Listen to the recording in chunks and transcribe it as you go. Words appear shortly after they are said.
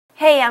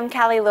Hey, I'm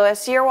Callie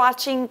Lewis. You're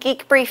watching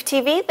Geek Brief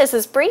TV. This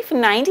is Brief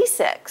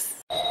 96.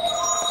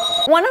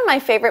 One of my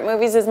favorite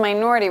movies is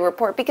Minority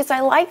Report because I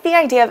like the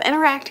idea of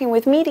interacting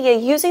with media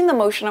using the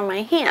motion of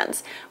my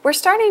hands. We're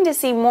starting to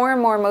see more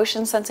and more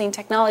motion sensing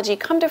technology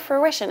come to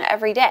fruition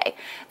every day.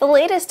 The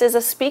latest is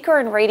a speaker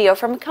and radio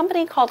from a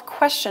company called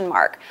Question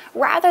Mark.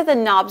 Rather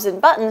than knobs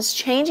and buttons,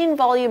 changing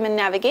volume and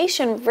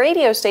navigation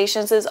radio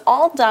stations is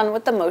all done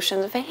with the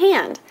motion of a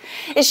hand.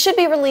 It should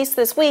be released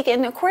this week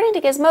and according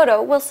to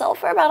Gizmodo will sell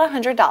for about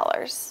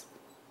 $100.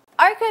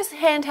 Archos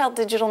handheld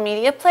digital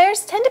media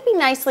players tend to be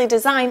nicely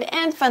designed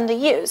and fun to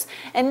use,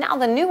 and now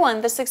the new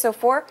one, the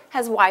 604,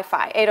 has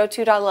Wi-Fi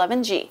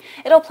 802.11g.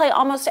 It'll play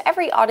almost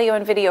every audio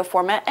and video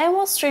format and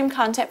will stream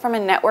content from a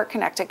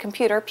network-connected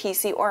computer,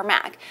 PC, or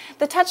Mac.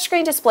 The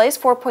touchscreen display is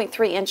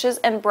 4.3 inches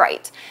and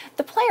bright.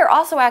 The player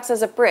also acts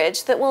as a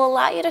bridge that will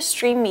allow you to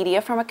stream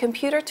media from a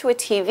computer to a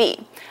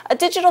TV. A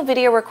digital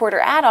video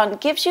recorder add-on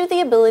gives you the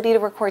ability to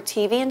record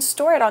TV and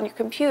store it on your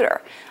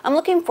computer. I'm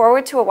looking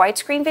forward to a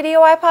widescreen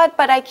video iPod,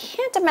 but I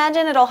can't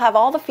imagine it'll have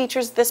all the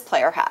features this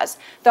player has.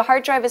 The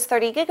hard drive is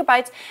 30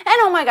 gigabytes, and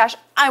oh my gosh,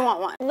 I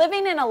want one.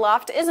 Living in a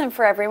loft isn't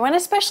for everyone,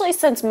 especially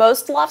since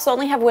most lofts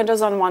only have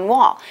windows on one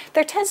wall.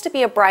 There tends to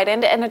be a bright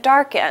end and a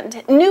dark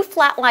end. New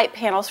flat light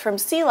panels from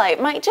CeeLite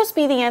might just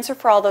be the answer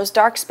for all those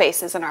dark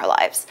spaces in our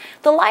lives.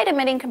 The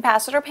light-emitting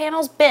capacitor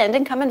panels bend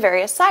and come in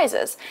various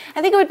sizes.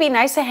 I think it would be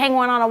nice to hang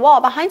one on a wall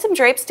behind some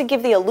drapes to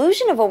give the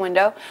illusion of a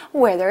window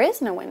where there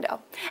is no window.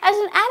 As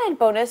an added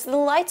bonus, the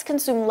lights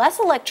consume less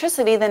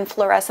electricity than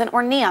fluorescent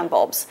or neon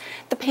bulbs.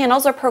 The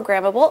panels are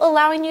programmable,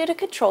 allowing you to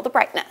control the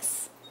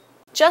brightness.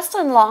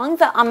 Justin Long,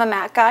 the I'm a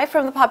Mac guy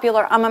from the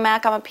popular I'm a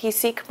Mac, I'm a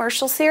PC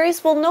commercial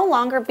series, will no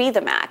longer be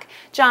the Mac.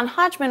 John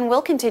Hodgman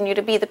will continue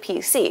to be the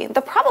PC.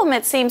 The problem,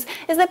 it seems,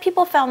 is that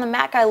people found the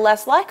Mac guy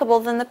less likable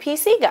than the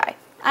PC guy.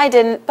 I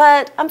didn't,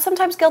 but I'm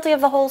sometimes guilty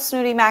of the whole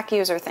snooty Mac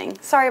user thing.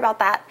 Sorry about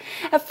that.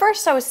 At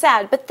first I was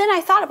sad, but then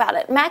I thought about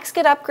it. Macs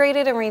get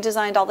upgraded and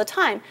redesigned all the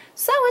time,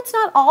 so it's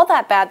not all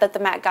that bad that the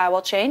Mac guy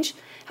will change.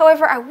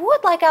 However, I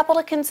would like Apple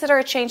to consider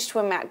a change to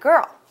a Mac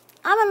girl.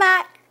 I'm a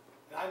Mac.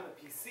 I'm a PC.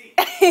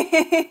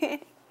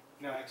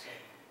 No, actually.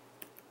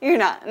 You're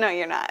not. No,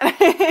 you're not.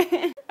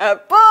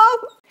 Apple!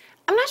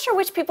 I'm not sure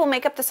which people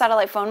make up the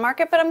satellite phone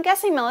market, but I'm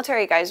guessing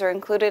military guys are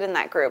included in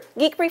that group.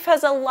 Geek Brief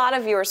has a lot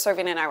of viewers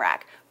serving in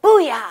Iraq.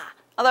 Booyah!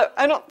 Although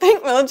I don't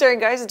think military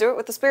guys do it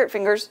with the spirit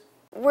fingers.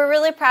 We're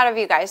really proud of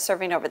you guys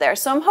serving over there,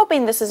 so I'm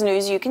hoping this is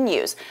news you can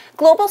use.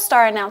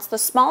 Globalstar announced the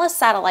smallest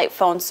satellite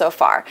phone so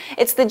far.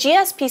 It's the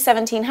GSP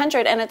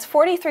 1700 and it's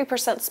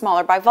 43%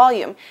 smaller by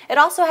volume. It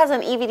also has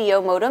an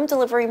EVDO modem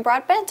delivering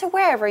broadband to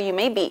wherever you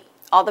may be.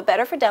 All the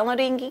better for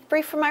downloading Geek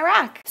Brief from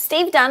Iraq.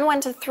 Steve Dunn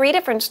went to 3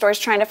 different stores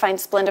trying to find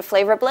Splenda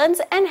flavor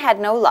blends and had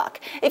no luck.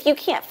 If you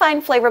can't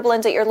find flavor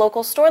blends at your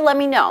local store, let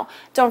me know.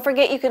 Don't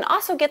forget you can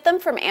also get them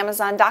from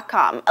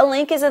Amazon.com. A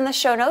link is in the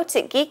show notes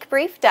at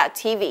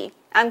geekbrief.tv.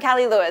 I'm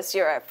Callie Lewis,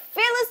 you're a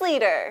fearless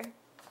leader.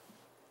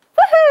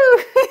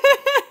 Woohoo!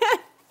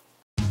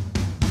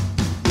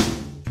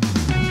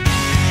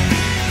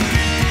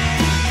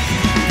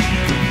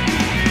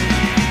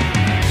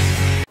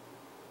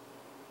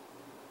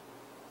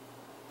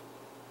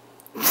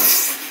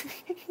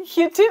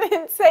 You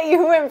didn't say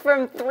you went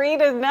from 3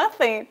 to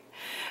nothing.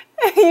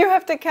 You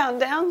have to count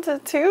down to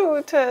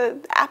 2 to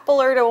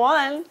Apple or to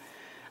 1.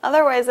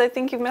 Otherwise, I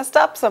think you messed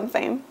up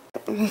something.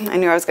 I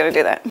knew I was going to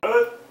do that.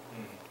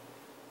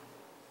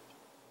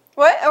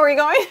 What? Are we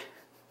going?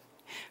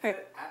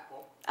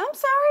 Apple. I'm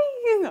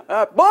sorry.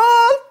 Apple.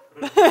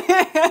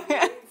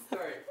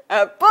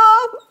 Apple.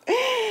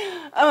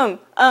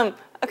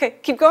 Okay,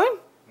 keep going.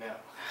 No.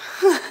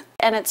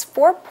 And it's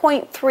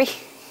 4.3.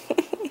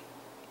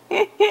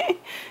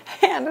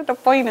 I added a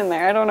point in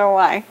there. I don't know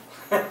why.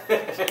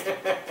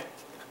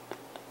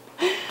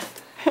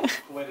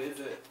 What is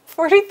it?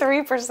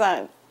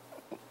 43%.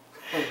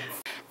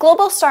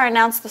 Globalstar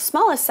announced the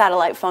smallest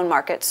satellite phone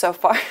market so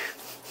far.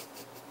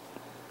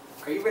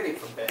 Are you ready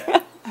for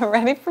bed? I'm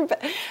ready for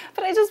bed.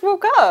 But I just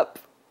woke up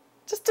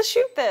just to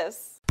shoot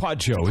this.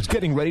 Podshow is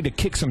getting ready to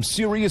kick some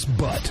serious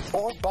butt.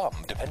 Or bum,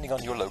 depending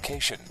on your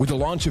location. With the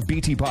launch of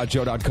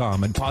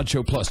btpodshow.com and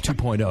Podshow Plus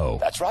 2.0.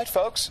 That's right,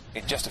 folks.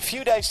 In just a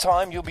few days'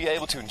 time, you'll be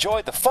able to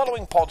enjoy the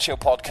following Podshow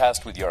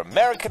podcast with your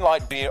American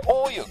light beer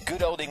or your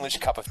good old English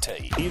cup of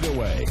tea. Either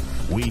way,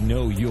 we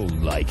know you'll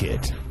like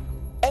it.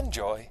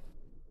 Enjoy.